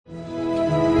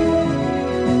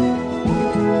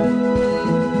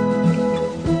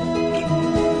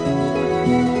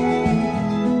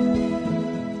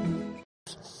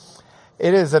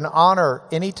It is an honor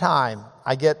anytime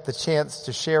I get the chance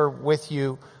to share with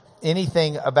you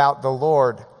anything about the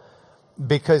Lord,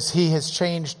 because He has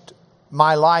changed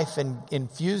my life and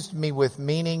infused me with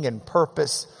meaning and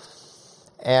purpose,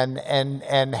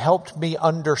 and helped me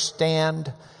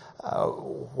understand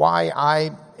why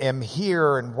I am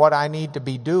here and what I need to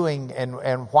be doing,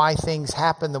 and why things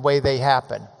happen the way they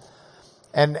happen.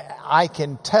 And I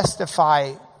can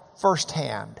testify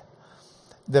firsthand,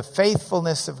 the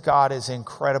faithfulness of God is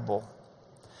incredible.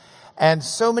 And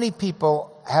so many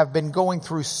people have been going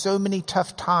through so many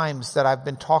tough times that I've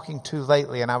been talking to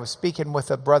lately. And I was speaking with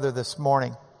a brother this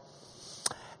morning,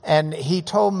 and he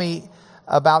told me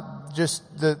about just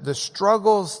the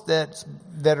struggles that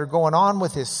are going on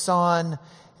with his son,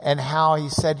 and how he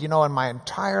said, in my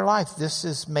entire life, this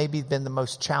has maybe been the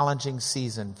most challenging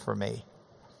season for me.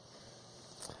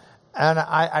 And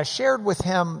I shared with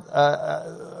him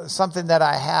something that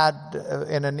I had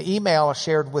in an email I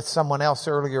shared with someone else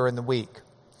earlier in the week.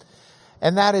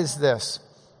 And that is this.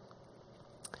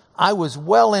 I was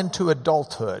well into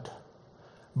adulthood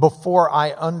before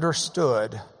I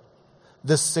understood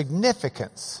the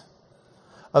significance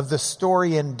of the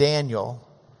story in Daniel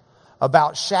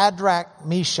about Shadrach,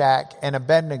 Meshach, and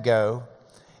Abednego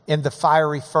in the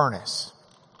fiery furnace.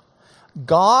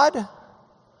 God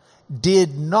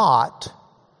did not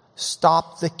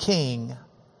stop the king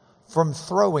from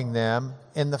throwing them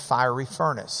in the fiery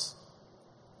furnace.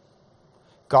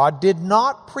 God did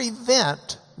not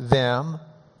prevent them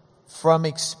from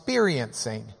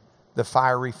experiencing the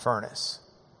fiery furnace.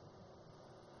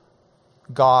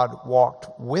 God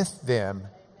walked with them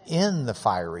in the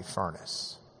fiery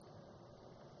furnace.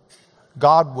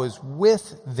 God was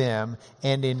with them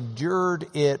and endured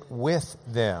it with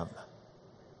them.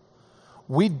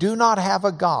 We do not have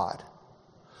a God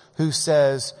who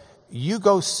says, you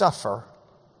go suffer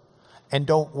and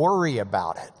don't worry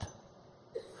about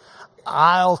it.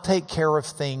 I'll take care of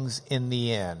things in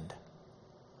the end.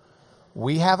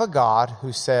 We have a God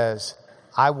who says,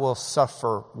 I will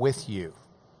suffer with you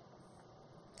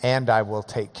and I will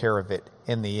take care of it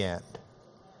in the end.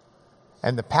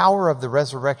 And the power of the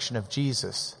resurrection of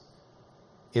Jesus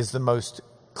is the most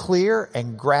clear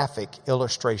and graphic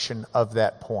illustration of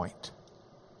that point.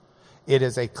 It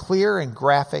is a clear and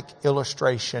graphic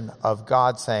illustration of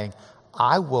God saying,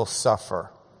 I will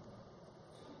suffer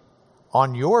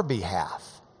on your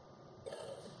behalf,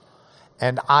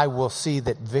 and I will see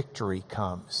that victory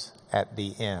comes at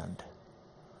the end.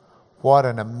 What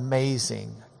an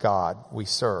amazing God we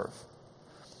serve.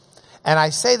 And I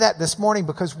say that this morning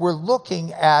because we're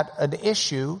looking at an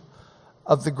issue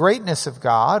of the greatness of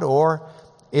God, or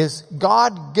is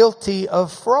God guilty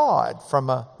of fraud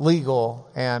from a legal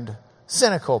and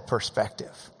cynical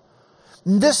perspective.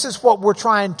 And this is what we're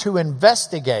trying to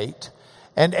investigate.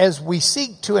 And as we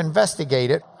seek to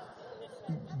investigate it,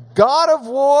 God of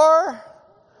war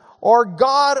or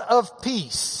God of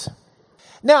peace?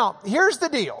 Now, here's the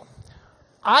deal.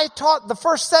 I taught the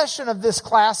first session of this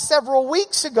class several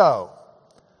weeks ago.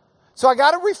 So I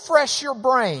got to refresh your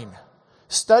brain.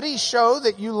 Studies show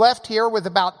that you left here with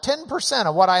about 10%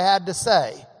 of what I had to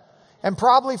say, and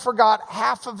probably forgot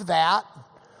half of that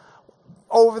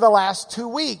over the last 2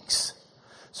 weeks.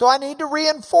 So I need to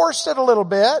reinforce it a little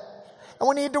bit, and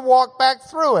we need to walk back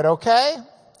through it, okay?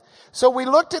 So we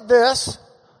looked at this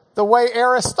the way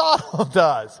Aristotle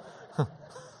does.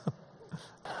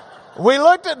 We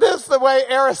looked at this the way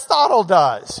Aristotle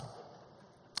does.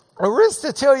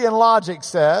 Aristotelian logic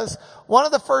says one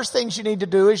of the first things you need to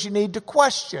do is you need to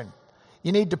question.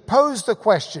 You need to pose the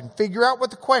question, figure out what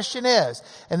the question is.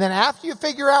 And then after you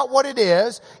figure out what it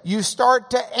is, you start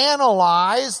to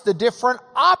analyze the different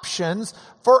options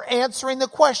for answering the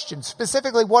question.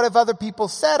 Specifically, what have other people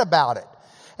said about it?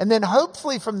 And then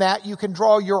hopefully from that, you can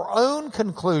draw your own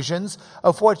conclusions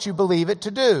of what you believe it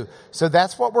to do. So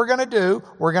that's what we're going to do.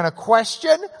 We're going to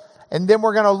question, and then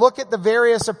we're going to look at the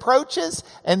various approaches,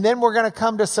 and then we're going to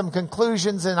come to some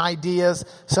conclusions and ideas.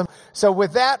 So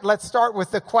with that, let's start with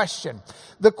the question.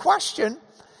 The question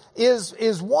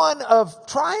is one of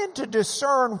trying to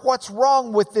discern what's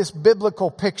wrong with this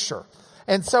biblical picture.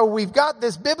 And so we've got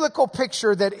this biblical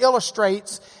picture that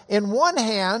illustrates, in one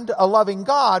hand, a loving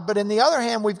God, but in the other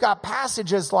hand, we've got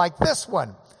passages like this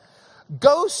one.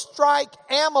 Go strike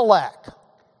Amalek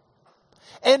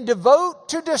and devote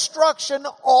to destruction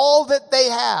all that they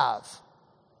have.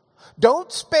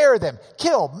 Don't spare them.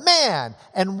 Kill man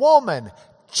and woman,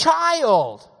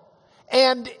 child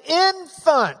and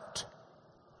infant,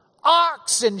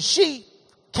 ox and sheep,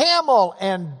 camel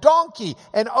and donkey.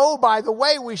 And oh, by the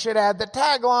way, we should add the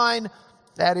tagline,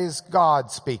 that is God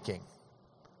speaking.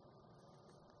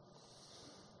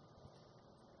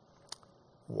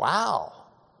 Wow.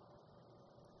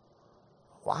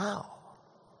 Wow.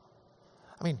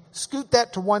 I mean, scoot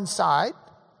that to one side.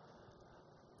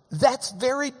 That's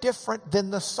very different than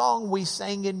the song we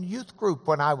sang in youth group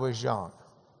when I was young.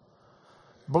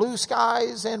 Blue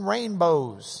skies and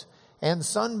rainbows and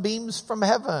sunbeams from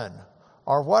heaven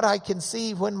are what I can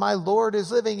see when my Lord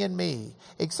is living in me,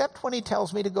 except when he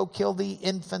tells me to go kill the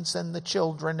infants and the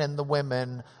children and the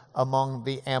women among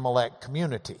the Amalek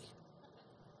community.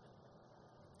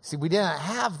 See, we didn't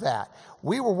have that.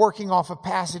 We were working off of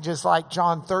passages like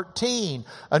John 13.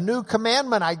 A new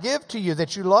commandment I give to you,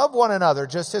 that you love one another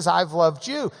just as I've loved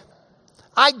you.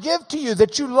 I give to you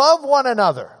that you love one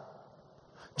another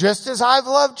just as I've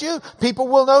loved you. People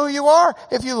will know who you are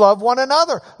if you love one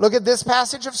another. Look at this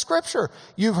passage of Scripture.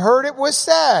 You've heard it was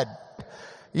said.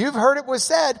 You've heard it was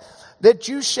said that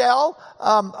you shall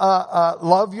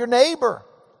love your neighbor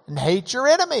and hate your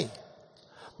enemy.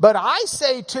 But I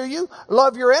say to you,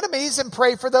 love your enemies and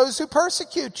pray for those who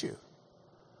persecute you.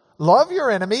 Love your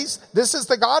enemies. This is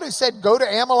the God who said, go to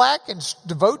Amalek and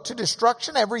devote to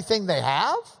destruction everything they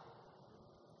have.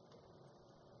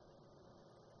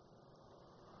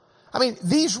 I mean,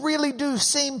 these really do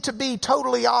seem to be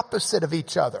totally opposite of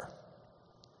each other.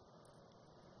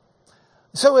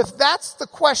 So if that's the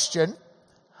question,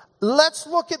 let's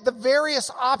look at the various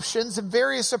options and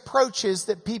various approaches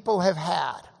that people have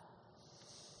had.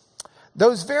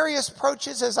 Those various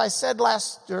approaches, as I said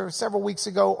several weeks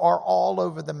ago, are all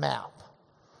over the map.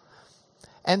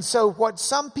 And so what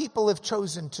some people have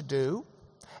chosen to do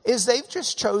is they've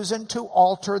just chosen to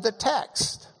alter the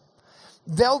text.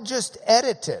 They'll just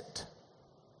edit it.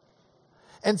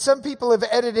 And some people have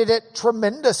edited it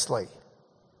tremendously.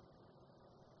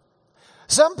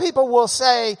 Some people will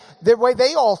say the way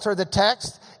they alter the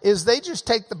text is they just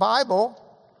take the Bible,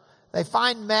 they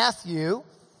find Matthew.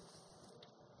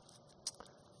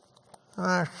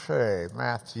 Let's see,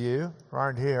 Matthew,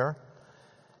 right here.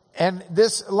 And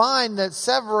this line that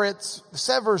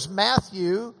severs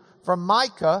Matthew from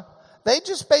Micah, they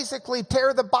just basically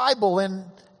tear the Bible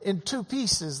in two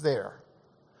pieces there.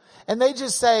 And they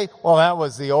just say, well, that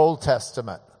was the Old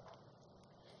Testament.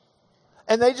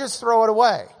 And they just throw it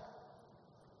away.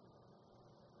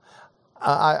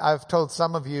 I've told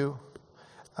some of you,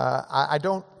 I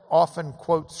don't often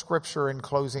quote Scripture in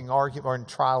closing argument or in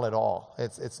trial at all.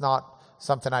 It's not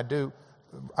something I do.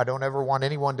 I don't ever want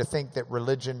anyone to think that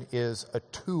religion is a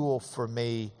tool for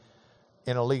me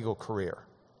in a legal career.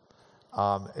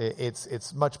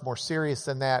 It's much more serious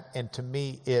than that, and to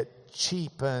me it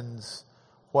cheapens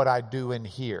what I do in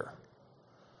here.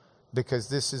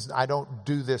 Because I don't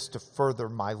do this to further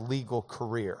my legal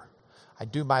career. I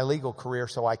do my legal career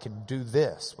so I can do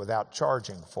this without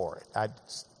charging for it.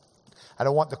 I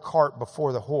don't want the cart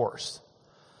before the horse.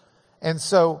 And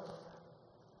so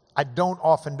I don't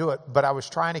often do it, but I was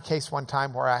trying a case one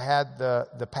time where I had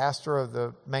the pastor of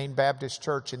the Main Baptist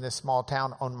Church in this small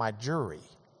town on my jury.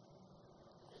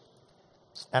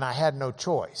 And I had no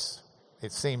choice,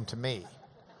 it seemed to me.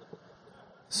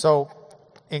 So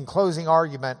in closing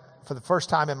argument, for the first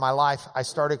time in my life, I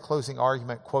started closing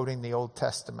argument quoting the Old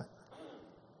Testament.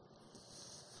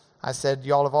 I said,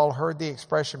 y'all have all heard the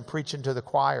expression preaching to the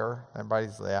choir.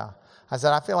 Everybody's, yeah. I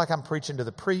said, I feel like I'm preaching to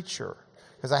the preacher.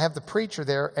 Because I have the preacher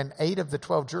there, and 8 of the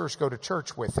 12 jurors go to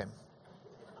church with him.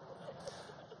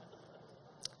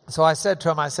 So I said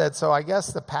to him, so I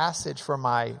guess the passage for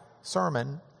my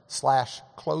sermon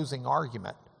 / closing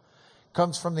argument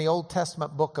comes from the Old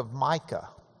Testament book of Micah,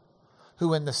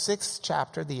 who in the 6th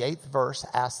chapter, the 8th verse,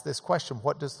 asks this question,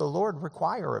 what does the Lord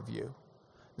require of you?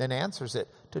 Then answers it,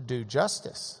 to do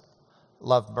justice,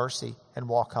 love mercy, and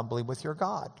walk humbly with your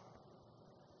God.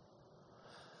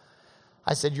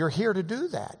 I said, you're here to do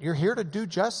that. You're here to do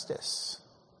justice.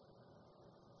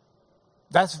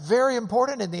 That's very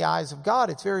important in the eyes of God.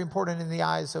 It's very important in the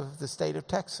eyes of the state of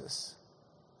Texas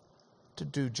to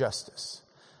do justice.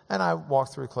 And I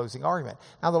walked through a closing argument.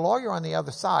 Now, the lawyer on the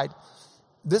other side,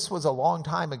 this was a long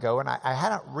time ago, and I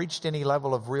hadn't reached any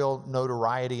level of real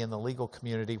notoriety in the legal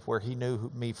community where he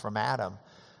knew me from Adam.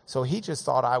 So he just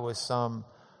thought I was some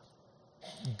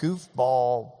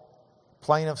goofball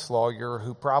plaintiff's lawyer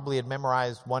who probably had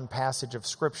memorized one passage of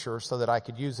Scripture so that I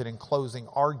could use it in closing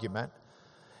argument.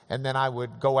 And then I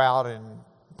would go out and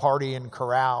party and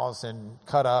carouse and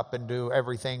cut up and do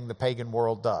everything the pagan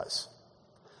world does.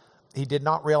 He did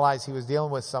not realize he was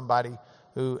dealing with somebody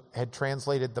who had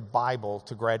translated the Bible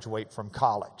to graduate from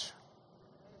college.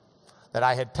 That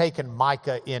I had taken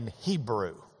Micah in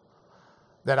Hebrew.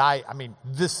 That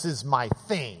this is my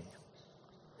thing.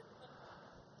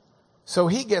 So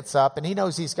he gets up and he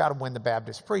knows he's got to win the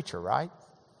Baptist preacher, right?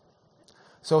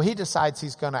 So he decides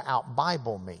he's going to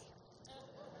out-Bible me.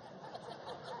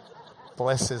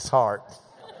 Bless his heart.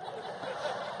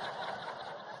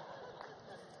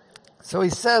 So he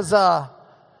says,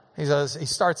 he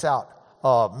starts out,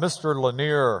 Mr.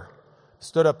 Lanier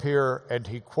stood up here and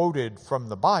he quoted from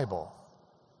the Bible.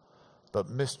 But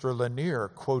Mr. Lanier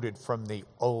quoted from the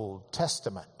Old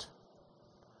Testament.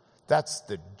 That's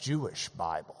the Jewish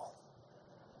Bible.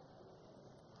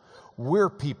 We're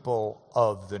people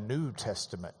of the New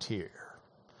Testament here.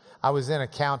 I was in a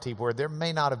county where there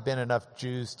may not have been enough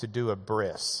Jews to do a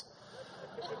bris.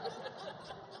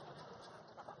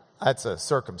 That's a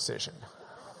circumcision.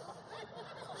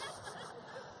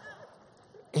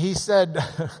 He said,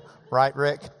 right,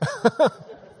 Rick?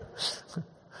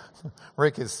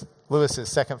 Rick is Lewis's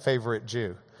second favorite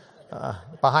Jew,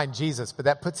 behind Jesus, but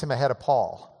that puts him ahead of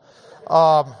Paul.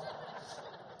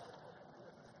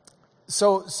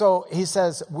 So he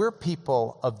says, we're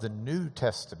people of the New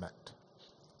Testament.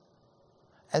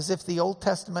 As if the Old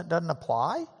Testament doesn't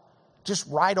apply? Just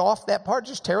write off that part?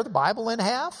 Just tear the Bible in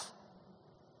half?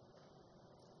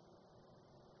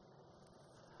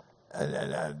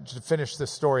 To finish the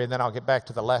story, and then I'll get back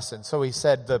to the lesson. So he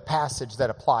said the passage that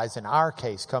applies in our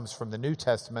case comes from the New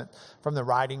Testament, from the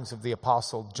writings of the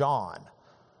Apostle John,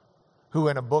 who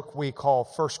in a book we call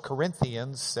 1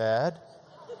 Corinthians said,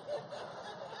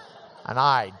 and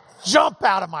I jump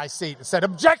out of my seat and said,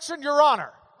 objection, Your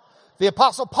Honor. The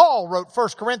Apostle Paul wrote 1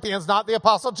 Corinthians, not the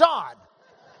Apostle John.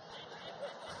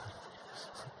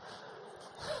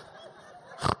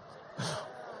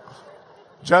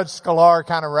 Judge Sklar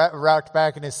kind of rocked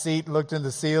back in his seat and looked in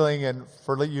the ceiling, and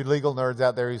for you legal nerds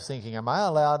out there, he's thinking, am I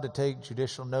allowed to take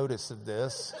judicial notice of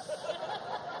this?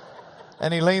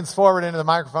 And he leans forward into the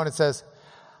microphone and says,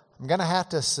 I'm going to have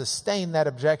to sustain that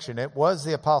objection. It was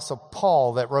the Apostle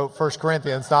Paul that wrote 1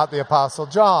 Corinthians, not the Apostle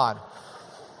John.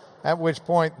 At which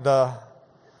point the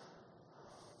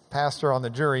pastor on the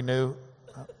jury knew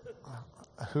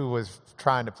who was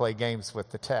trying to play games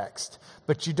with the text.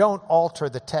 But you don't alter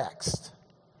the text.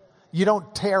 You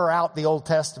don't tear out the Old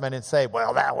Testament and say,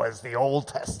 well, that was the Old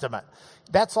Testament.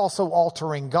 That's also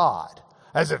altering God.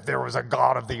 As if there was a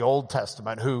God of the Old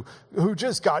Testament who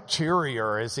just got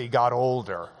cheerier as he got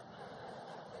older.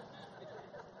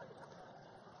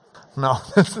 No,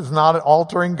 this is not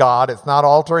altering God. It's not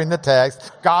altering the text.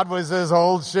 God was this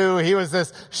old shoe. He was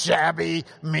this shabby,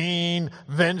 mean,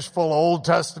 vengeful Old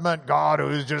Testament God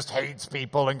who just hates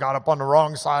people and got up on the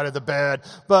wrong side of the bed.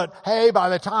 But hey, by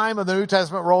the time of the New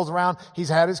Testament rolls around, he's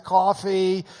had his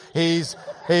coffee. He's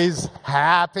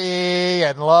happy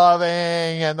and loving,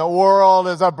 and the world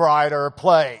is a brighter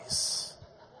place.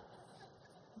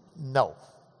 No.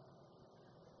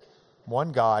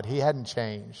 One God, he hadn't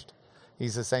changed.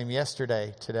 He's the same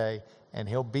yesterday, today, and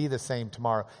he'll be the same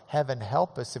tomorrow. Heaven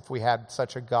help us if we had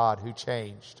such a God who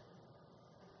changed.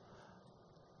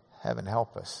 Heaven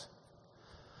help us.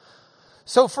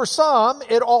 So for some,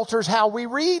 it alters how we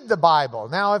read the Bible.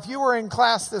 Now, if you were in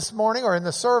class this morning or in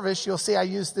the service, you'll see I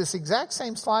used this exact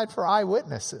same slide for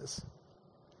eyewitnesses.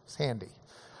 It's handy.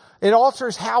 It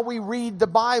alters how we read the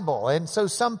Bible. And so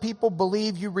some people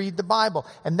believe you read the Bible.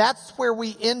 And that's where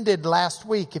we ended last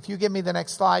week. If you give me the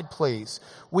next slide, please.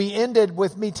 We ended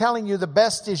with me telling you the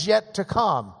best is yet to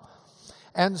come.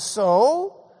 And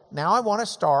so now I want to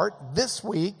start this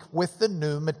week with the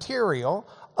new material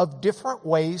of different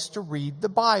ways to read the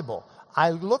Bible. I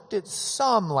looked at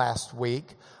some last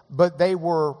week, but they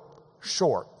were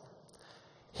short.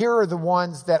 Here are the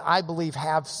ones that I believe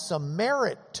have some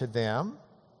merit to them,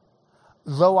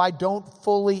 though I don't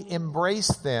fully embrace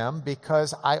them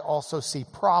because I also see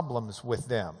problems with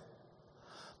them.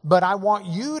 But I want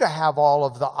you to have all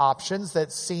of the options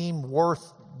that seem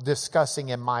worth discussing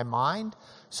in my mind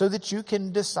so that you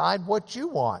can decide what you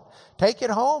want. Take it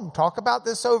home. Talk about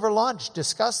this over lunch.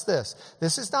 Discuss this.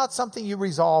 This is not something you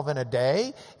resolve in a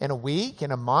day, in a week,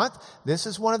 in a month. This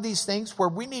is one of these things where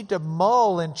we need to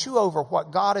mull and chew over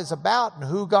what God is about and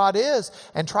who God is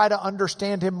and try to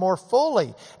understand him more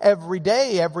fully every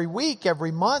day, every week,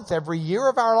 every month, every year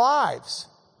of our lives.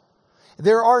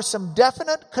 There are some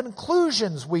definite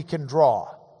conclusions we can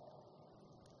draw.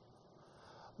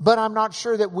 But I'm not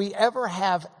sure that we ever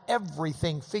have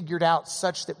everything figured out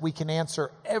such that we can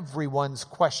answer everyone's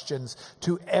questions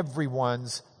to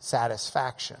everyone's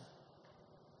satisfaction.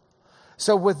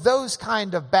 So with those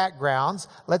kind of backgrounds,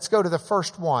 let's go to the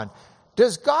first one.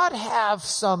 Does God have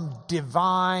some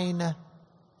divine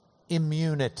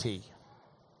immunity?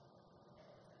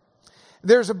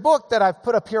 There's a book that I've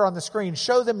put up here on the screen,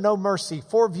 Show Them No Mercy,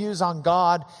 4 Views on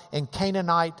God and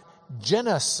Canaanite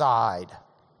Genocide.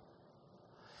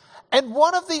 And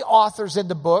one of the authors in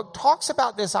the book talks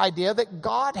about this idea that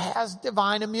God has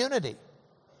divine immunity.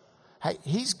 Hey,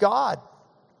 he's God.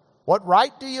 What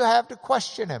right do you have to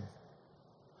question him?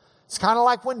 It's kind of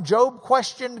like when Job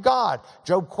questioned God.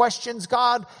 Job questions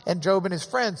God and Job and his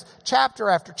friends, chapter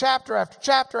after chapter after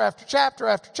chapter after chapter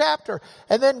after chapter.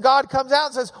 And then God comes out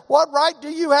and says, what right do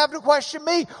you have to question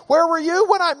me? Where were you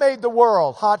when I made the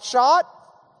world? Hot shot.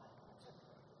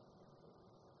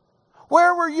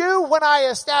 Where were you when I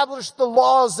established the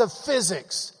laws of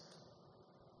physics?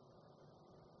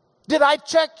 Did I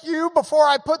check you before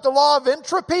I put the law of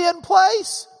entropy in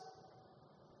place?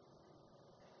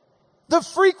 The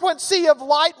frequency of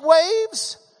light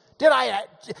waves? Did I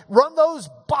run those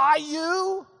by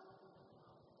you?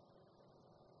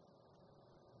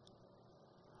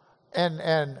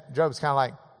 And Job's kind of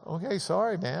like, okay,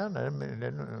 sorry, man. I mean,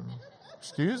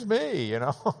 excuse me, you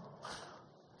know.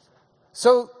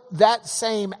 So that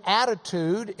same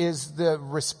attitude is the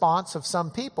response of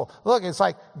some people. Look, it's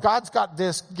like God's got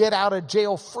this get out of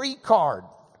jail free card.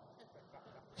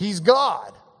 He's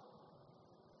God.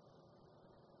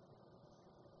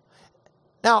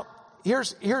 Now,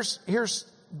 here's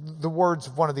the words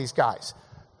of one of these guys.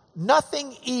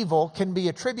 Nothing evil can be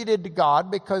attributed to God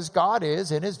because God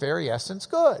is, in his very essence,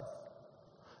 good.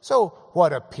 So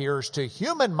what appears to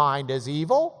human mind as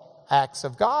evil acts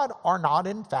of God are not,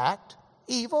 in fact,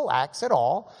 evil acts at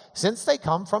all, since they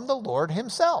come from the Lord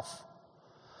himself.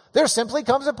 There simply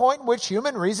comes a point in which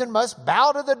human reason must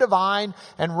bow to the divine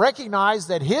and recognize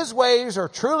that his ways are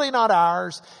truly not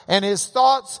ours and his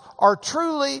thoughts are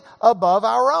truly above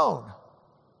our own.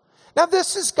 Now,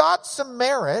 this has got some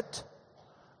merit.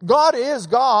 God is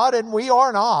God and we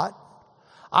are not.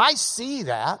 I see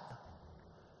that.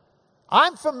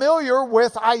 I'm familiar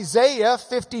with Isaiah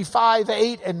 55,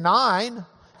 8 and 9.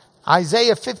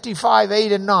 Isaiah 55,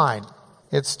 8 and 9.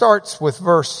 It starts with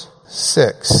verse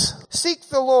 6. Seek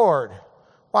the Lord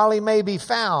while he may be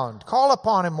found. Call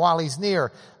upon him while he's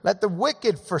near. Let the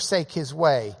wicked forsake his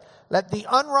way. Let the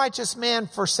unrighteous man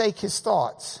forsake his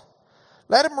thoughts.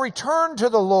 Let him return to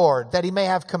the Lord, that he may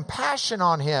have compassion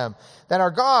on him, that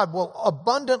our God will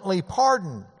abundantly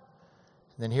pardon. And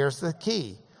then here's the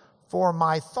key. For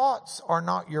my thoughts are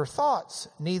not your thoughts,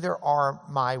 neither are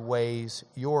my ways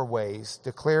your ways,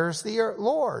 declares the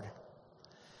Lord.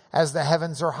 As the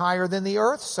heavens are higher than the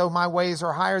earth, so my ways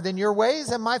are higher than your ways,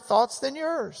 and my thoughts than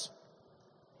yours.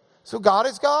 So God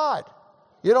is God.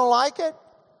 You don't like it?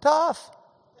 Tough.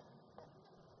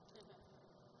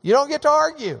 You don't get to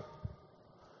argue.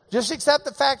 Just accept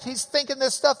the fact he's thinking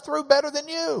this stuff through better than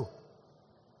you.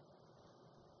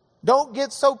 Don't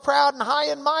get so proud and high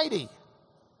and mighty.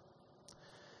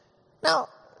 Now,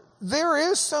 there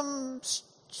is some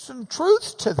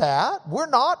truth to that. We're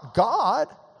not God.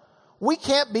 We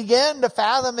can't begin to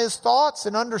fathom his thoughts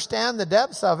and understand the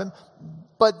depths of him,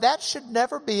 but that should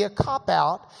never be a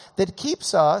cop-out that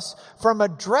keeps us from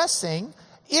addressing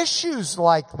issues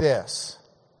like this.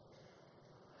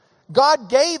 God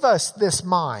gave us this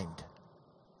mind.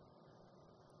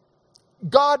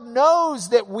 God knows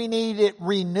that we need it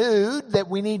renewed, that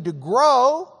we need to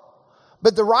grow.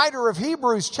 But the writer of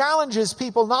Hebrews challenges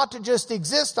people not to just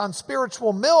exist on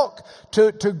spiritual milk,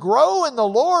 to grow in the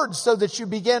Lord so that you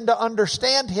begin to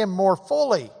understand him more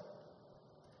fully.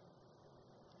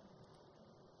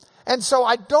 And so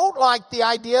I don't like the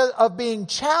idea of being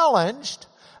challenged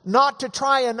not to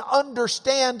try and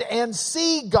understand and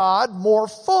see God more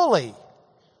fully.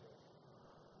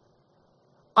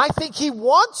 I think he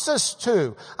wants us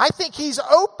to. I think he's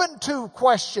open to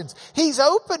questions. He's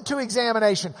open to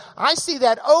examination. I see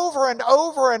that over and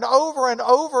over and over and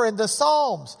over in the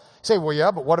Psalms. You say, well,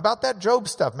 yeah, but what about that Job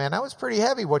stuff, man? That was pretty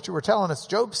heavy what you were telling us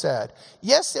Job said.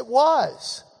 Yes, it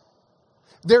was.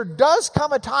 There does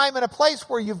come a time and a place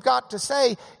where you've got to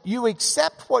say you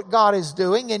accept what God is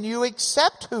doing and you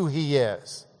accept who he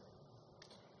is.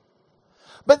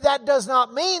 But that does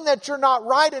not mean that you're not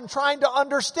right in trying to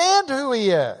understand who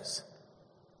he is.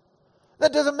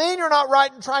 That doesn't mean you're not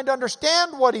right in trying to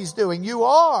understand what he's doing. You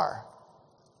are.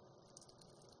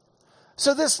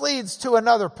 So this leads to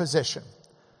another position.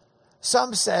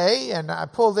 Some say, and I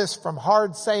pull this from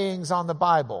Hard Sayings on the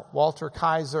Bible, Walter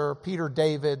Kaiser, Peter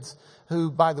Davids, who,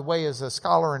 by the way, is a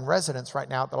scholar in residence right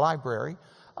now at the library,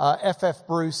 F.F.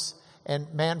 Bruce,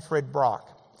 and Manfred Brock.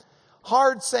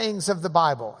 Hard sayings of the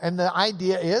Bible. And the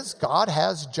idea is God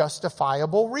has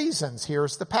justifiable reasons.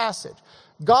 Here's the passage.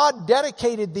 God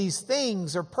dedicated these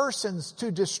things or persons to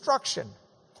destruction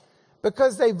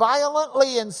because they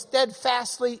violently and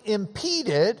steadfastly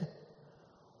impeded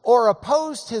or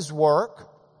opposed his work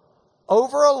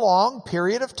over a long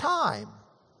period of time.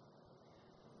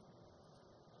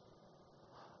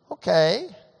 Okay,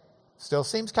 still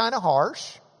seems kind of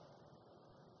harsh.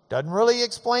 Doesn't really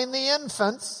explain the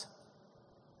infants.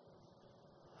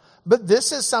 But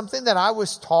this is something that I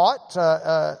was taught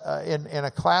in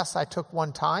a class I took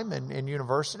one time in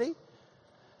university.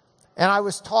 And I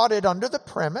was taught it under the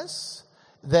premise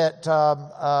that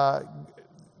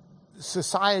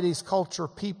society's culture,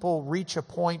 people reach a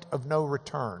point of no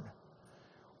return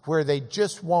where they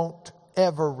just won't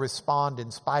ever respond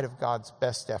in spite of God's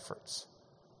best efforts.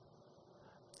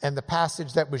 And the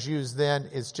passage that was used then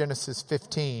is Genesis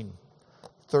 15,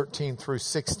 13 through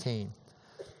 16.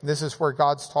 And this is where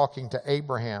God's talking to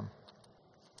Abraham.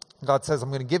 God says, I'm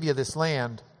going to give you this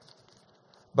land,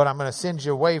 but I'm going to send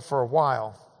you away for a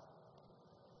while.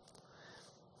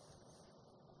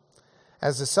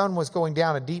 As the sun was going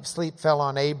down, a deep sleep fell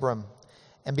on Abram.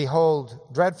 And behold,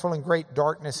 dreadful and great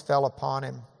darkness fell upon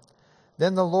him.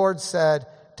 Then the Lord said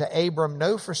to Abram,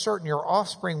 know for certain your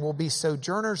offspring will be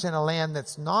sojourners in a land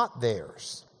that's not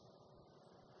theirs.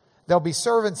 They'll be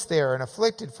servants there and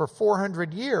afflicted for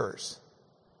 400 years.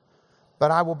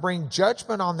 But I will bring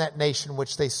judgment on that nation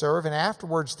which they serve, and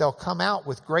afterwards they'll come out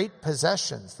with great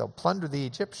possessions. They'll plunder the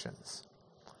Egyptians.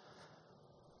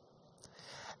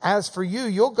 As for you,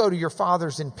 you'll go to your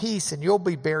fathers in peace, and you'll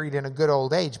be buried in a good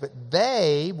old age. But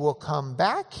they will come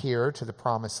back here to the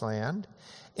promised land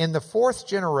in the fourth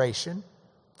generation,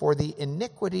 for the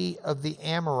iniquity of the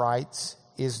Amorites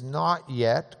is not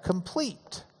yet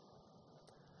complete.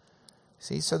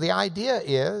 See, so the idea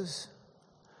is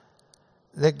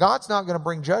that God's not going to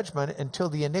bring judgment until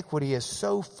the iniquity is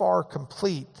so far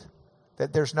complete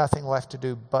that there's nothing left to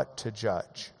do but to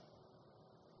judge.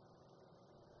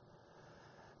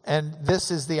 And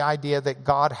this is the idea that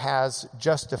God has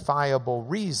justifiable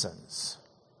reasons.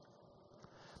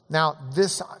 Now,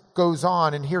 this goes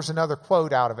on, and here's another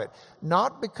quote out of it.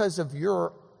 Not because of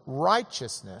your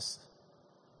righteousness.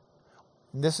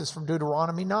 This is from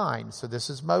Deuteronomy 9. So this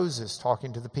is Moses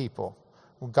talking to the people.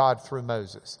 God through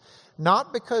Moses.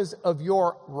 Not because of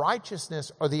your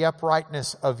righteousness or the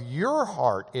uprightness of your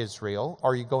heart, Israel,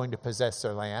 are you going to possess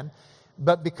their land,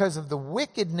 but because of the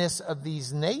wickedness of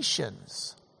these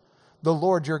nations. The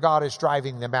Lord your God is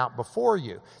driving them out before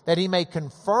you, that he may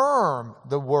confirm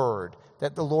the word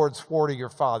that the Lord swore to your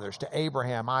fathers, to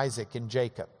Abraham, Isaac, and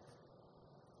Jacob.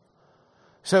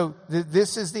 So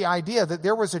this is the idea that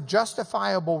there was a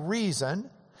justifiable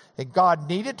reason that God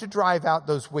needed to drive out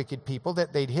those wicked people,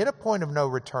 that they'd hit a point of no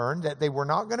return, that they were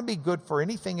not going to be good for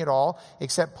anything at all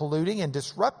except polluting and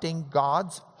disrupting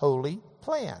God's holy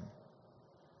plan.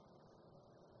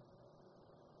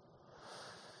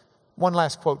 One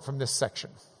last quote from this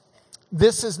section.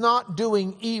 This is not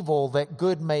doing evil that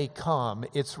good may come.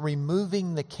 It's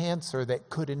removing the cancer that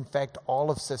could infect all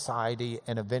of society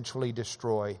and eventually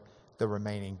destroy the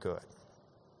remaining good.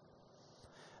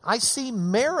 I see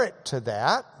merit to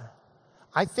that.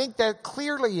 I think that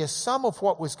clearly is some of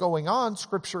what was going on.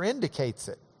 Scripture indicates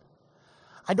it.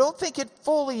 I don't think it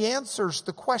fully answers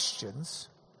the questions.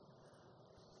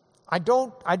 I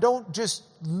don't just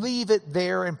leave it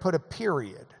there and put a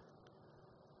period.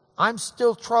 I'm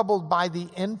still troubled by the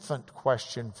infant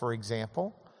question, for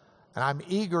example, and I'm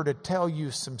eager to tell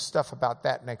you some stuff about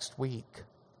that next week.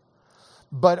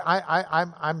 But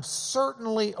I'm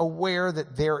certainly aware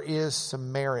that there is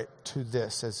some merit to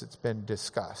this as it's been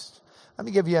discussed. Let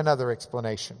me give you another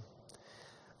explanation.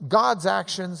 God's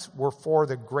actions were for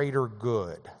the greater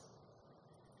good.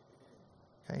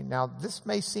 Okay, now this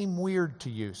may seem weird to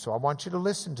you, so I want you to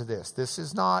listen to this. This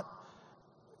is not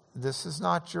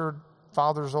your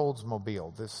father's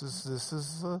Oldsmobile. This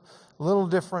is a little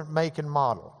different make and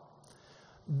model.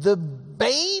 The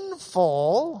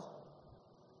baneful,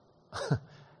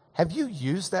 have you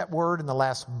used that word in the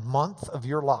last month of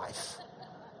your life?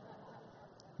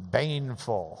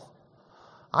 Baneful.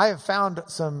 I have found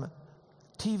some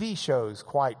TV shows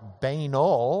quite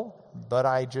banal, but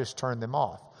I just turned them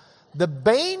off. The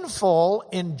baneful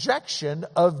injection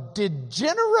of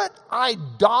degenerate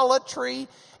idolatry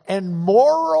and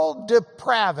moral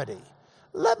depravity.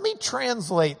 Let me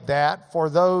translate that for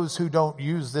those who don't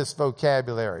use this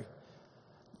vocabulary.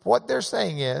 What they're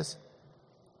saying is,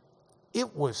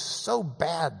 it was so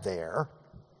bad there,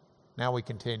 now we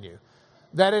continue,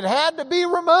 that it had to be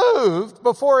removed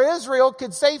before Israel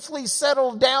could safely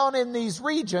settle down in these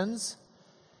regions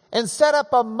and set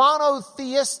up a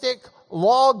monotheistic,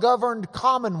 law-governed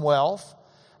commonwealth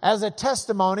as a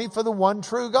testimony for the one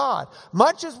true God.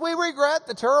 Much as we regret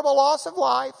the terrible loss of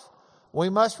life, we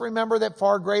must remember that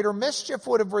far greater mischief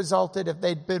would have resulted if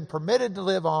they'd been permitted to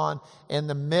live on in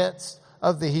the midst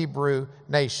of the Hebrew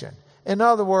nation. In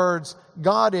other words,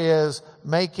 God is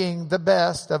making the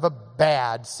best of a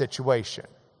bad situation.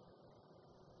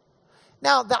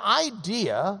 Now, the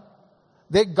idea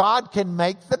that God can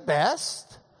make the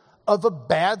best of a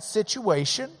bad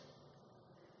situation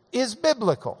is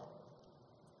biblical.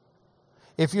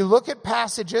 If you look at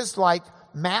passages like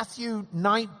Matthew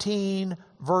 19,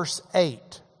 verse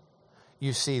 8,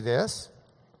 you see this.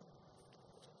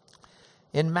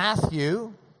 In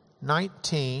Matthew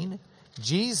 19,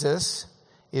 Jesus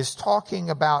is talking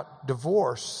about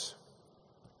divorce.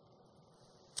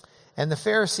 And the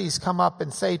Pharisees come up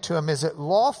and say to him, is it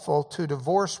lawful to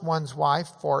divorce one's wife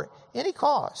for any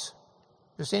cause?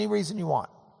 Just any reason you want.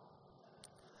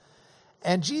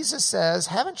 And Jesus says,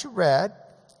 haven't you read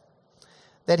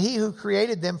that he who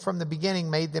created them from the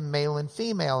beginning made them male and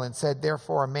female, and said,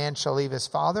 therefore a man shall leave his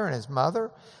father and his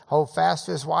mother, hold fast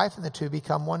to his wife, and the two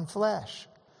become one flesh.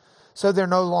 So they're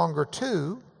no longer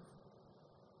two,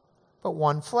 but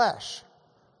one flesh.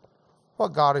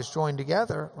 What God has joined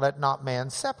together, let not man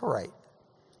separate.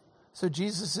 So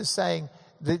Jesus is saying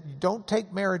that don't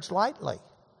take marriage lightly.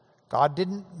 God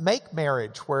didn't make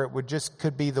marriage where it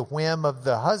could be the whim of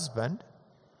the husband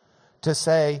to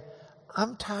say,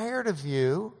 I'm tired of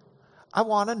you. I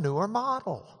want a newer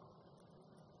model.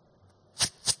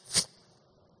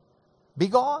 Be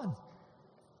gone.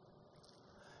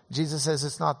 Jesus says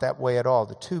it's not that way at all.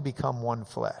 The two become one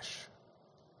flesh.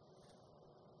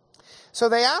 So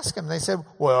they asked him, they said,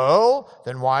 well,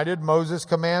 then why did Moses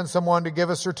command someone to give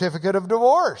a certificate of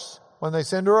divorce when they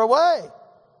send her away?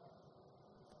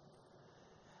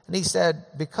 And he said,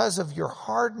 because of your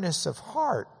hardness of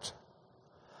heart,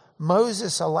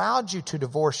 Moses allowed you to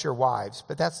divorce your wives,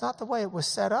 but that's not the way it was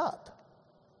set up.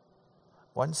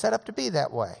 It wasn't set up to be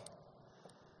that way.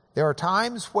 There are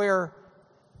times where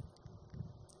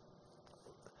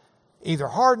either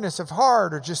hardness of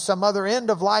heart or just some other end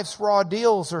of life's raw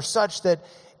deals are such that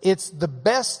it's the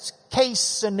best case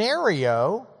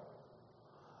scenario,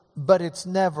 but it's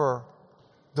never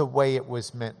the way it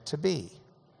was meant to be.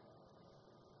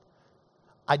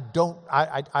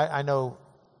 I know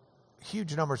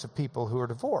huge numbers of people who are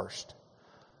divorced,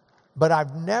 but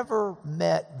I've never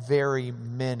met very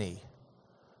many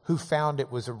who found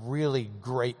it was a really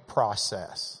great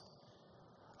process.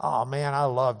 Oh man, I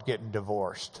loved getting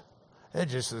divorced.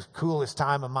 It's just the coolest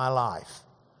time of my life.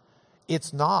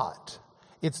 It's not.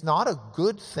 It's not a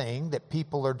good thing that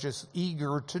people are just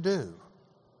eager to do.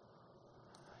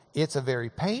 It's a very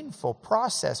painful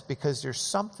process because there's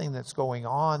something that's going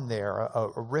on there, a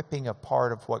ripping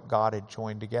apart of what God had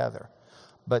joined together.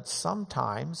 But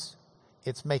sometimes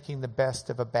it's making the best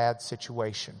of a bad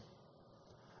situation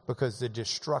because the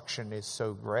destruction is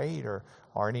so great, or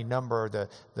any number of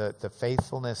the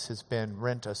faithfulness has been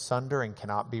rent asunder and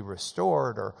cannot be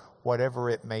restored, or whatever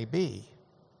it may be.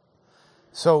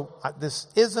 So this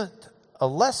isn't a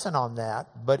lesson on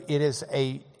that, but it is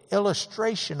a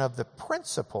illustration of the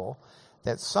principle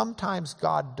that sometimes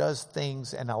God does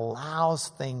things and allows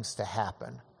things to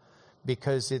happen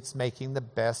because it's making the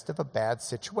best of a bad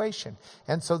situation.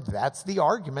 And so that's the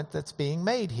argument that's being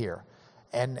made here.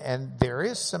 And there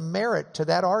is some merit to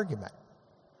that argument.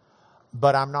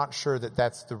 But I'm not sure that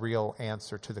that's the real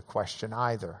answer to the question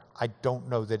either. I don't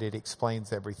know that it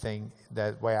explains everything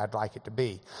the way I'd like it to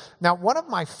be. Now, one of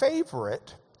my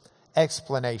favorite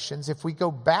explanations, if we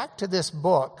go back to this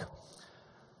book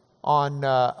on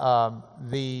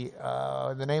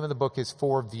the name of the book is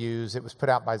Four Views. It was put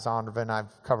out by Zondervan.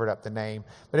 I've covered up the name.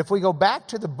 But if we go back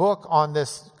to the book on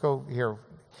this, go here,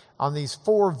 on these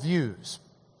four views,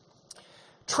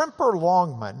 Tremper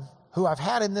Longman, who I've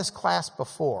had in this class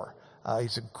before,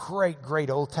 he's a great, great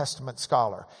Old Testament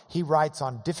scholar. He writes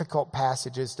on difficult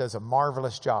passages, does a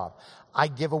marvelous job. I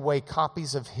give away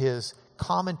copies of his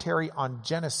commentary on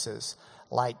Genesis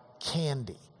like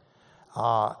candy.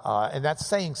 And that's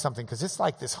saying something because it's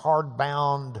like this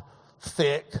hardbound,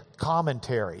 thick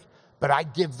commentary. But I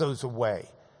give those away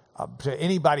to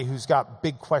anybody who's got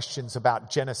big questions about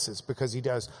Genesis because he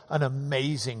does an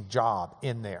amazing job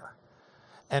in there.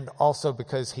 And also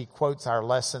because he quotes our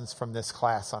lessons from this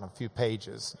class on a few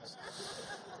pages.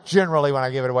 Generally, when I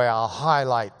give it away, I'll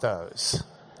highlight those.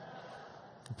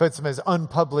 Puts them as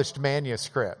unpublished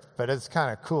manuscript, but it's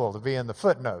kind of cool to be in the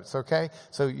footnotes, okay?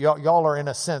 So y'all are, in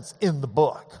a sense, in the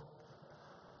book.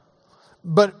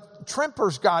 But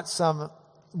Tremper's got some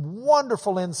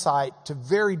wonderful insight to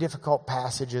very difficult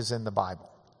passages in the Bible.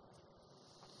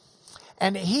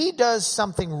 And he does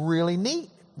something really neat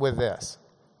with this.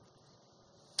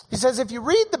 He says, if you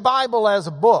read the Bible as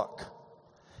a book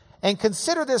and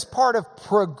consider this part of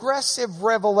progressive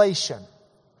revelation,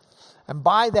 and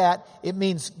by that, it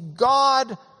means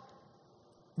God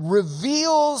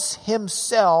reveals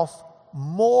himself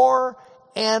more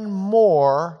and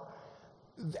more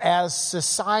as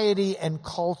society and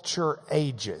culture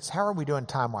ages. How are we doing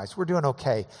time-wise? We're doing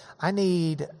okay. I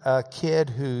need a kid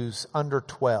who's under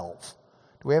 12.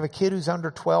 Do we have a kid who's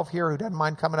under 12 here who doesn't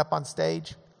mind coming up on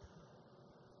stage?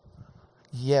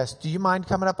 Yes. Do you mind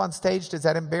coming up on stage? Does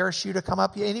that embarrass you to come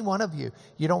up? Any one of you.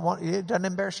 You don't want, it doesn't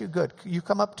embarrass you? Good. You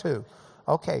come up too.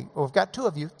 Okay. Well, we've got two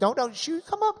of you. Don't you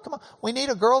come up. Come on. We need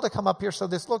a girl to come up here so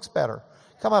this looks better.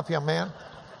 Come up, young man.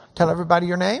 Tell everybody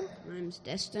your name. My name's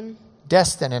Destin.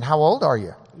 Destin. And how old are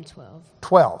you? I'm 12.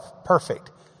 12.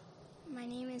 Perfect. My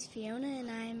name is Fiona and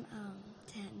I'm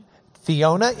 10.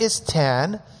 Fiona is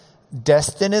 10.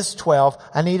 Destin is 12.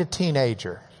 I need a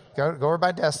teenager. Go over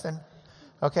by Destin.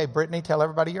 Okay, Brittany, tell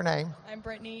everybody your name. I'm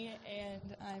Brittany, and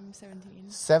I'm 17.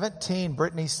 17.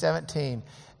 Brittany's 17.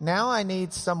 Now I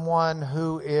need someone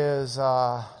who is,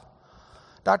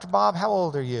 Dr. Bob, how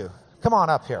old are you? Come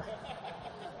on up here.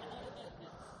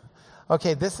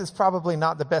 Okay, this is probably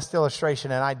not the best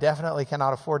illustration, and I definitely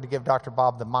cannot afford to give Dr.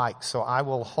 Bob the mic, so I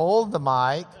will hold the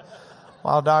mic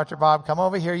while Dr. Bob, come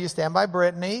over here. You stand by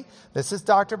Brittany. This is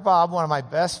Dr. Bob, one of my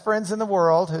best friends in the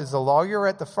world, who's a lawyer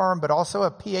at the firm, but also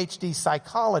a PhD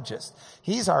psychologist.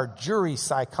 He's our jury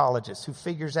psychologist who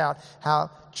figures out how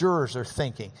jurors are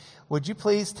thinking. Would you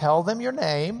please tell them your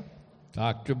name?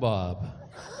 Dr. Bob.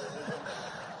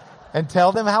 And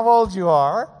tell them how old you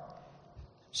are.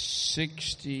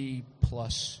 60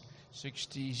 plus.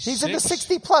 66. He's in the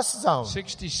 60-plus zone.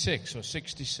 66 or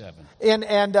 67.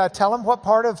 And tell him what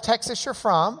part of Texas you're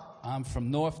from. I'm from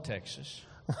North Texas.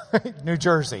 New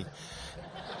Jersey.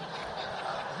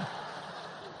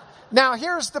 Now,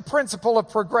 here's the principle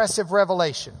of progressive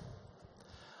revelation.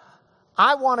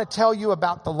 I want to tell you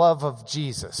about the love of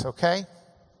Jesus, okay?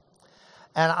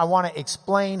 And I want to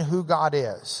explain who God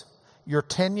is. You're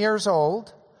 10 years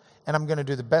old, and I'm going to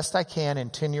do the best I can in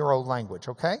 10-year-old language,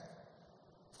 okay?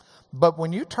 But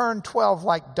when you turn 12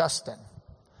 like Dustin,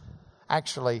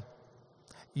 actually,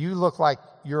 you look like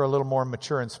you're a little more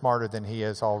mature and smarter than he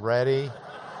is already.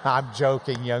 I'm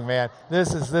joking, young man.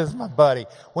 This is my buddy.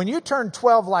 When you turn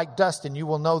 12 like Dustin, you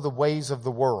will know the ways of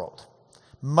the world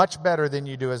much better than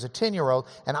you do as a 10-year-old.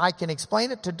 And I can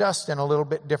explain it to Dustin a little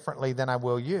bit differently than I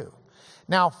will you.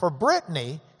 Now, for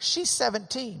Brittany, she's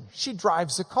 17. She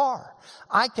drives a car.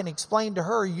 I can explain to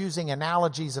her using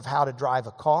analogies of how to drive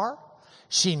a car.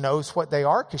 She knows what they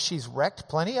are because she's wrecked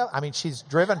plenty of, she's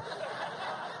driven.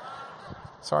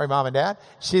 Sorry, Mom and Dad.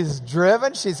 She's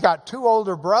driven. She's got 2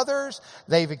 older brothers.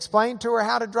 They've explained to her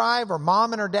how to drive. Her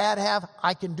mom and her dad have.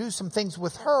 I can do some things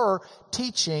with her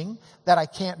teaching that I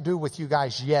can't do with you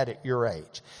guys yet at your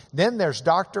age. Then there's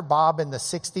Dr. Bob in the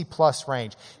 60-plus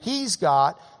range. He's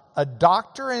got a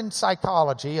doctor in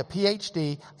psychology, a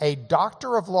PhD, a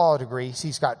doctor of law degrees.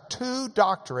 He's got 2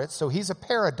 doctorates, so he's a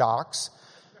paradox.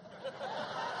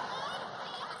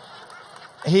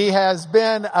 He has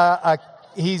been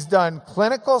he's done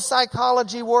clinical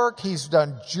psychology work. He's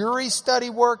done jury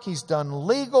study work. He's done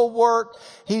legal work.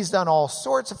 He's done all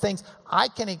sorts of things. I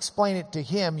can explain it to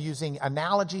him using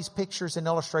analogies, pictures, and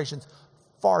illustrations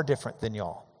far different than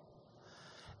y'all.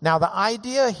 Now, the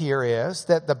idea here is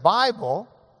that the Bible,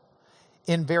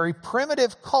 in very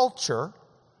primitive culture,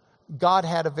 God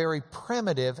had a very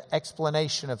primitive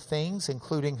explanation of things,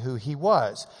 including who he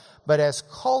was. But as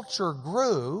culture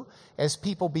grew, as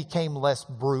people became less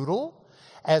brutal,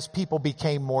 as people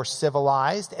became more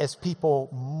civilized, as people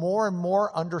more and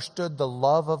more understood the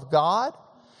love of God,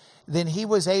 then he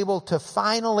was able to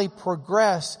finally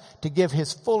progress to give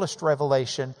his fullest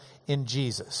revelation in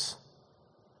Jesus.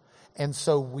 And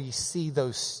so we see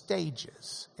those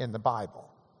stages in the Bible.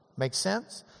 Make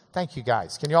sense? Thank you,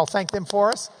 guys. Can you all thank them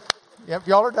for us? Yep,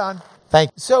 y'all are done. Thank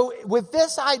you. So with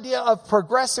this idea of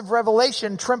progressive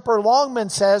revelation, Tremper Longman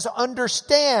says,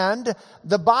 understand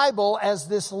the Bible as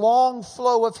this long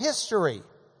flow of history.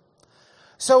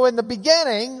 So in the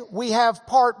beginning, we have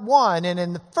part 1. And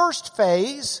in the first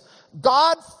phase,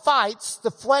 God fights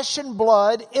the flesh and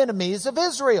blood enemies of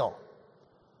Israel.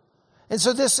 And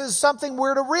so this is something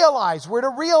we're to realize. We're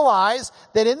to realize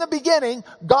that in the beginning,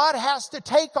 God has to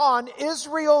take on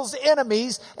Israel's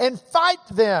enemies and fight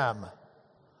them.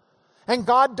 And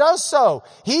God does so.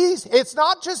 It's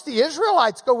not just the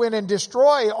Israelites go in and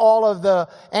destroy all of the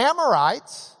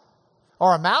Amorites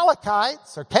or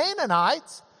Amalekites or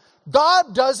Canaanites.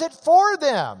 God does it for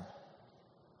them.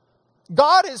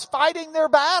 God is fighting their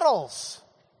battles.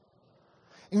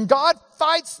 And God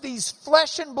fights these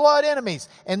flesh and blood enemies.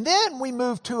 And then we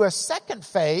move to a second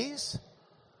phase,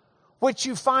 which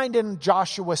you find in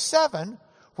Joshua 7,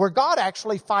 where God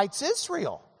actually fights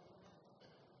Israel.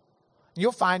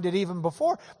 You'll find it even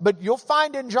before. But you'll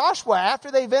find in Joshua,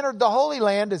 after they've entered the Holy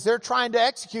Land, as they're trying to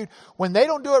execute, when they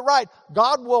don't do it right,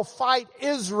 God will fight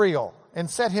Israel and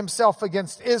set himself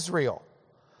against Israel.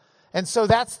 And so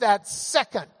that's that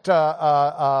second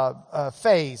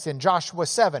phase in Joshua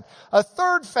 7. A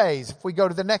third phase, if we go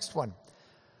to the next one.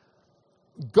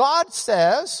 God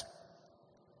says,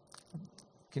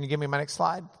 can you give me my next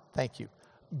slide? Thank you.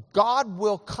 God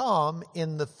will come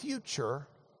in the future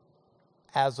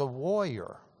as a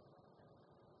warrior.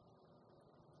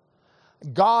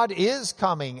 God is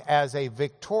coming as a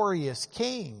victorious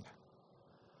king.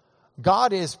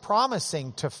 God is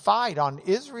promising to fight on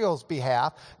Israel's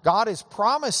behalf. God is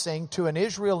promising to an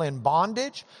Israel in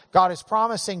bondage. God is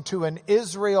promising to an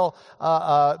Israel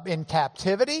in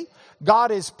captivity.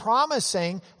 God is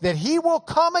promising that he will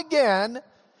come again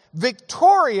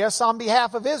victorious on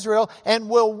behalf of Israel and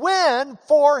will win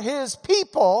for his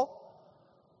people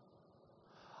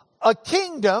a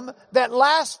kingdom that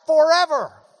lasts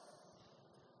forever.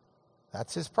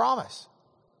 That's his promise.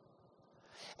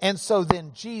 And so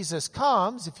then Jesus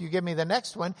comes. If you give me the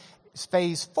next one, it's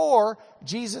phase 4.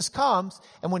 Jesus comes.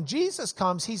 And when Jesus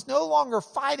comes, he's no longer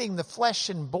fighting the flesh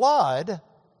and blood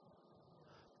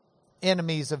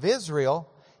enemies of Israel.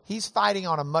 He's fighting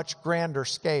on a much grander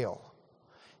scale.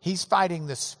 He's fighting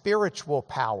the spiritual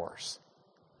powers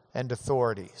and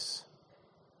authorities.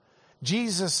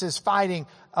 Jesus is fighting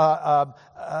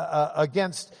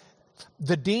against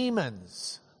the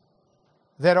demons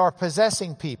that are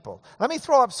possessing people. Let me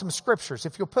throw up some scriptures.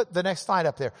 If you'll put the next slide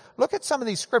up there. Look at some of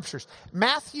these scriptures.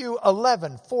 Matthew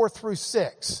 11, 4 through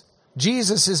 6.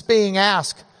 Jesus is being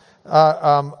asked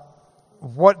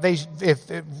if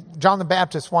John the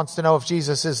Baptist wants to know if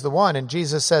Jesus is the one. And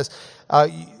Jesus says,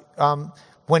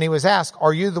 when he was asked,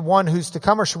 are you the one who's to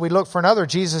come or should we look for another?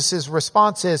 Jesus'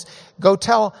 response is, go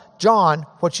tell John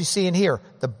what you see and hear.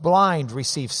 The blind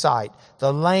receive sight.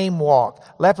 The lame walk.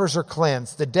 Lepers are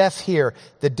cleansed. The deaf hear.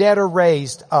 The dead are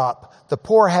raised up. The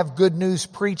poor have good news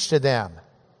preached to them.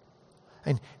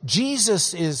 And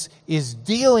Jesus is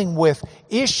dealing with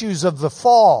issues of the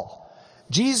fall.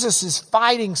 Jesus is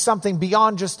fighting something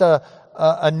beyond just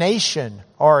a nation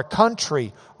or a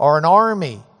country or an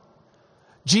army.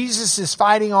 Jesus is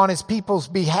fighting on his people's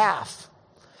behalf.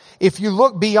 If you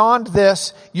look beyond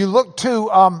this, you look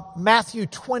to Matthew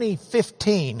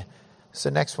 20:15. It's the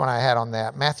next one I had on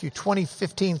that. Matthew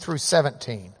 20:15 through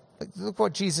 17. Look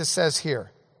what Jesus says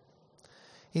here.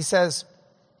 He says,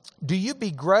 do you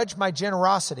begrudge my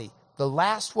generosity? The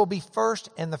last will be first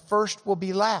and the first will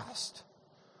be last.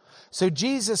 So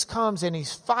Jesus comes and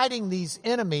he's fighting these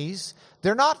enemies.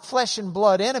 They're not flesh and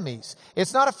blood enemies.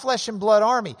 It's not a flesh and blood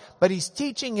army. But he's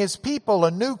teaching his people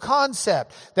a new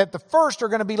concept that the first are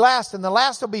going to be last and the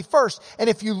last will be first. And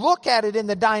if you look at it in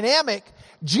the dynamic,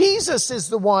 Jesus is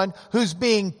the one who's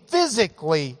being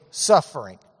physically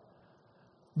suffering.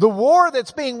 The war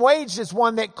that's being waged is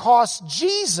one that costs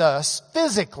Jesus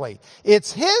physically.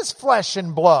 It's his flesh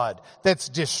and blood that's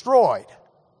destroyed,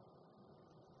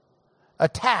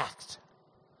 attacked.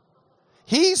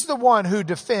 He's the one who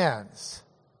defends.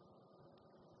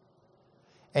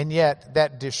 And yet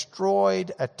that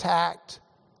destroyed, attacked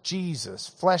Jesus,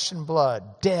 flesh and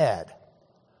blood, dead,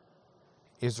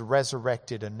 is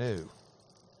resurrected anew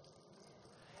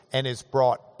and is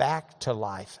brought back to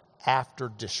life after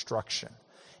destruction.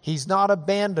 He's not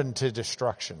abandoned to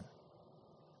destruction.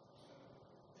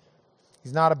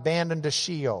 He's not abandoned to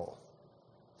Sheol.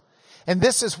 And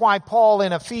this is why Paul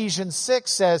in Ephesians 6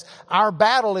 says, our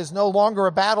battle is no longer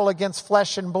a battle against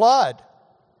flesh and blood.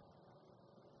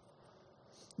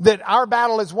 That our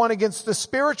battle is one against the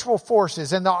spiritual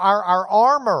forces, and our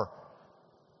armor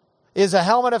is a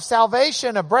helmet of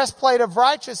salvation, a breastplate of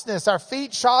righteousness, our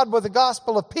feet shod with the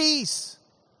gospel of peace,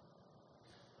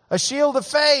 a shield of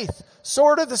faith,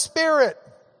 sword of the Spirit.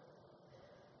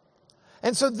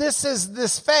 And so this is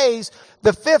this phase.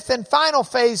 The fifth and final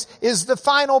phase is the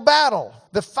final battle.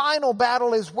 The final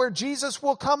battle is where Jesus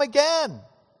will come again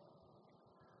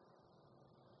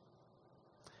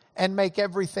and make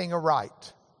everything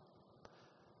aright.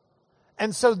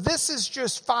 And so this is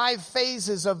just 5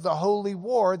 phases of the Holy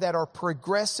War that are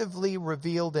progressively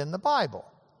revealed in the Bible.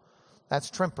 That's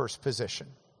Tremper's position.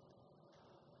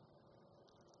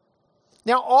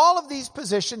 Now, all of these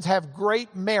positions have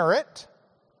great merit.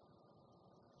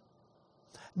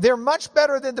 They're much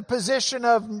better than the position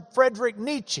of Friedrich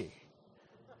Nietzsche,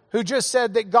 who just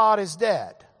said that God is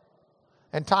dead.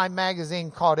 And Time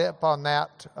magazine caught up on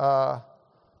that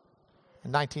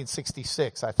in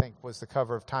 1966, I think, was the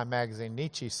cover of Time magazine.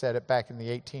 Nietzsche said it back in the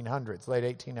 1800s, late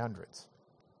 1800s.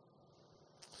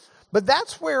 But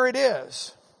that's where it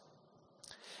is.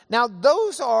 Now,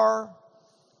 those are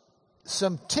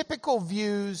some typical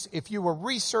views, if you were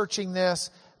researching this,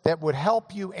 that would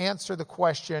help you answer the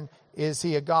question, is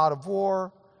he a God of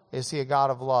war? Is he a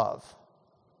God of love?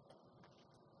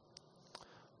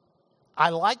 I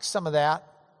like some of that,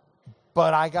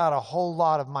 but I got a whole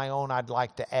lot of my own I'd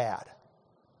like to add.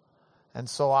 And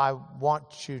so I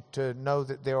want you to know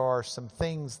that there are some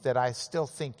things that I still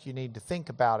think you need to think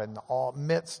about in the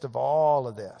midst of all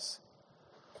of this.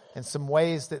 And some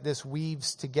ways that this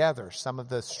weaves together, some of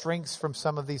the strengths from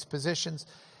some of these positions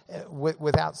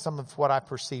without some of what I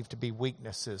perceive to be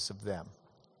weaknesses of them.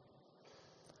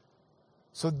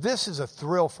 So this is a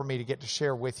thrill for me to get to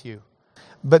share with you.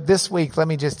 But this week, let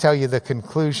me just tell you the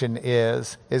conclusion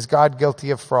is God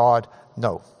guilty of fraud?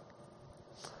 No.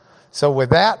 So with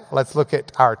that, let's look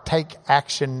at our take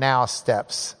action now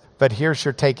steps. But here's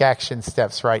your take action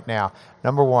steps right now.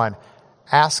 Number 1,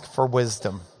 ask for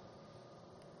wisdom.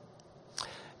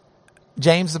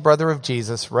 James, the brother of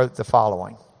Jesus, wrote the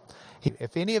following.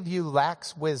 If any of you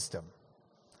lacks wisdom,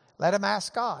 let him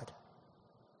ask God.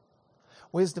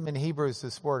 Wisdom in Hebrew is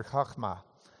this word chachma.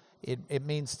 It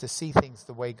means to see things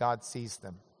the way God sees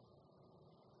them.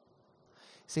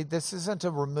 See, this isn't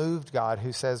a removed God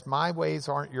who says, my ways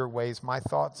aren't your ways, my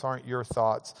thoughts aren't your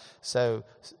thoughts, so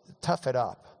tough it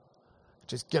up.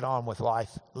 Just get on with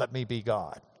life. Let me be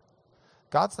God.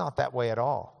 God's not that way at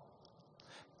all.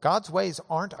 God's ways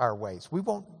aren't our ways. We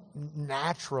won't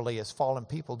naturally, as fallen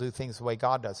people, do things the way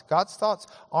God does. God's thoughts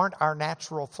aren't our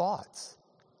natural thoughts.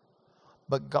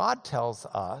 But God tells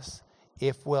us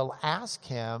if we'll ask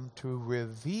him to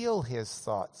reveal his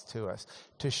thoughts to us,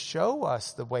 to show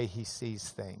us the way he sees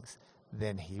things,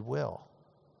 then he will.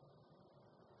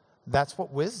 That's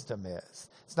what wisdom is.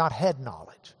 It's not head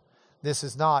knowledge. This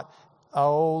is not,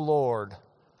 oh Lord,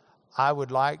 I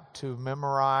would like to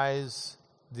memorize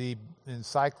the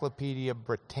Encyclopedia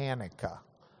Britannica.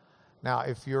 Now,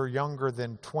 if you're younger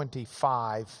than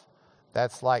 25,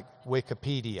 that's like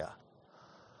Wikipedia.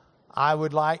 I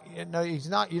would like,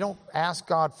 you don't ask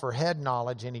God for head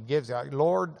knowledge and he gives it.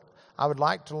 Lord, I would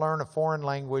like to learn a foreign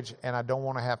language and I don't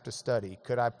want to have to study.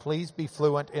 Could I please be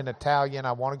fluent in Italian?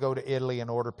 I want to go to Italy and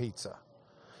order pizza.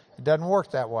 It doesn't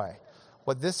work that way.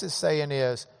 What this is saying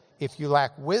is, if you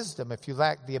lack wisdom, if you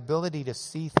lack the ability to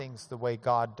see things the way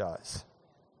God does,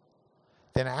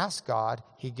 then ask God.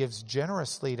 He gives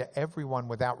generously to everyone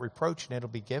without reproach and it'll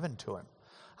be given to him.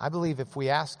 I believe if we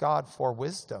ask God for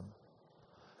wisdom,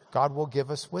 God will give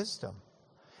us wisdom.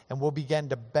 And we'll begin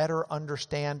to better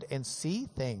understand and see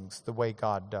things the way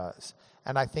God does.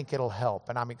 And I think it'll help.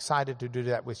 And I'm excited to do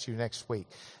that with you next week.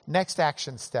 Next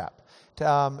action step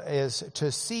is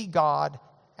to see God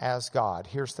as God.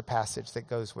 Here's the passage that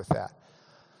goes with that.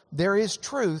 There is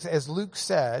truth, as Luke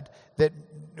said, that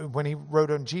when he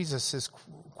wrote on Jesus, is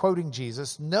quoting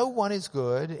Jesus, no one is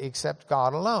good except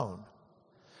God alone.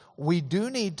 We do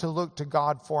need to look to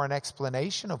God for an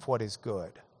explanation of what is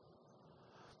good.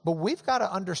 But we've got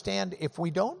to understand, if we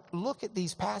don't look at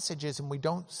these passages and we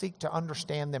don't seek to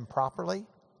understand them properly,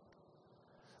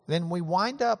 then we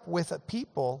wind up with a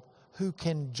people who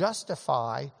can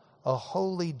justify a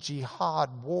holy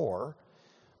jihad war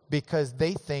because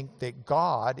they think that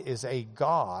God is a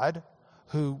God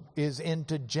who is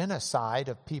into genocide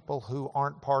of people who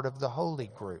aren't part of the holy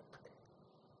group.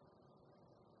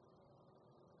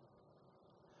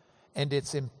 And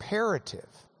it's imperative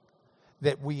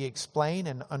that we explain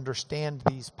and understand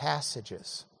these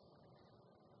passages,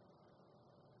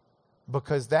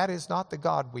 because that is not the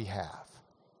God we have.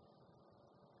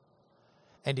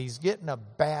 And he's getting a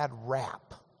bad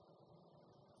rap.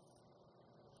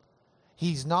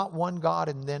 He's not one God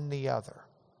and then the other.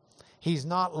 He's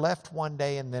not left one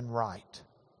day and then right.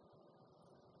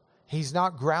 He's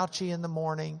not grouchy in the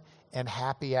morning and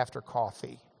happy after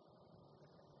coffee.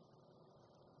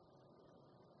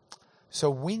 So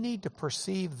we need to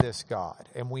perceive this God,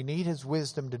 and we need his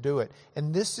wisdom to do it.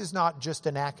 And this is not just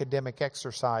an academic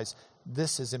exercise.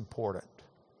 This is important.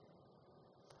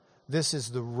 This is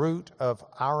the root of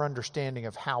our understanding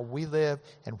of how we live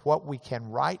and what we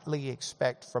can rightly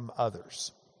expect from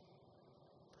others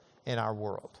in our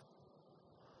world.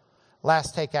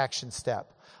 Last take action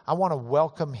step. I want to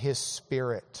welcome his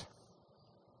Spirit.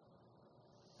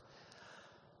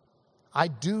 I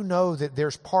do know that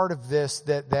there's part of this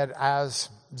that as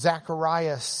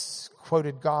Zacharias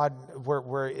quoted God,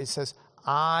 where it says,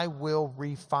 I will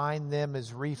refine them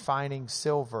as refining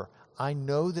silver. I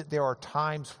know that there are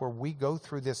times where we go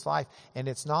through this life and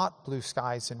it's not blue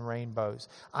skies and rainbows.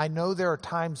 I know there are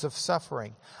times of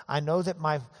suffering. I know that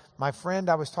my friend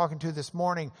I was talking to this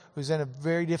morning, who's in a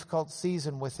very difficult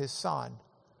season with his son,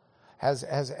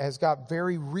 has got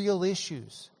very real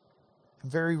issues.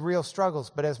 very real struggles.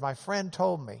 But as my friend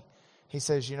told me, he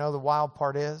says, you know, the wild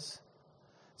part is,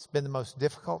 it's been the most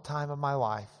difficult time of my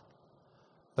life.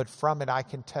 But from it, I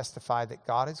can testify that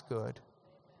God is good,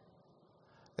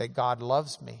 that God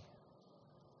loves me,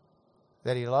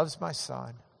 that He loves my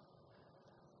son,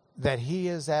 that He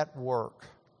is at work,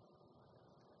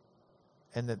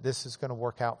 and that this is going to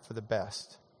work out for the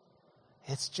best.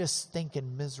 It's just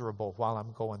stinking miserable while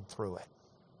I'm going through it.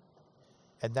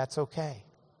 And that's okay.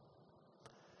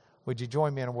 Would you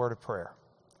join me in a word of prayer?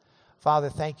 Father,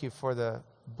 thank you for the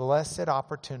blessed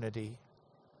opportunity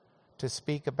to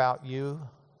speak about you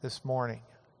this morning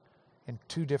in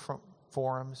 2 different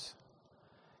forums.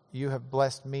 You have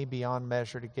blessed me beyond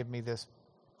measure to give me this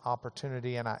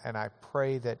opportunity, and I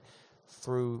pray that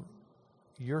through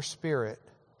your Spirit,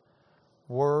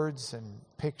 words and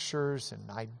pictures and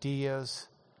ideas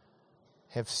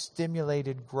have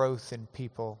stimulated growth in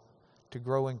people to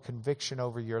grow in conviction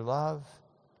over your love,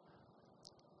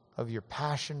 of your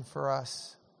passion for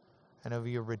us, and of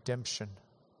your redemption.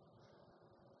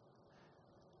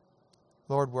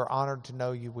 Lord, we're honored to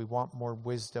know you. We want more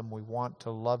wisdom. We want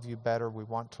to love you better. We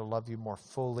want to love you more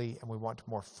fully, and we want to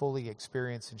more fully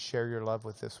experience and share your love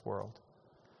with this world.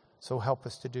 So help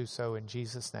us to do so in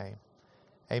Jesus' name.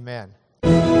 Amen.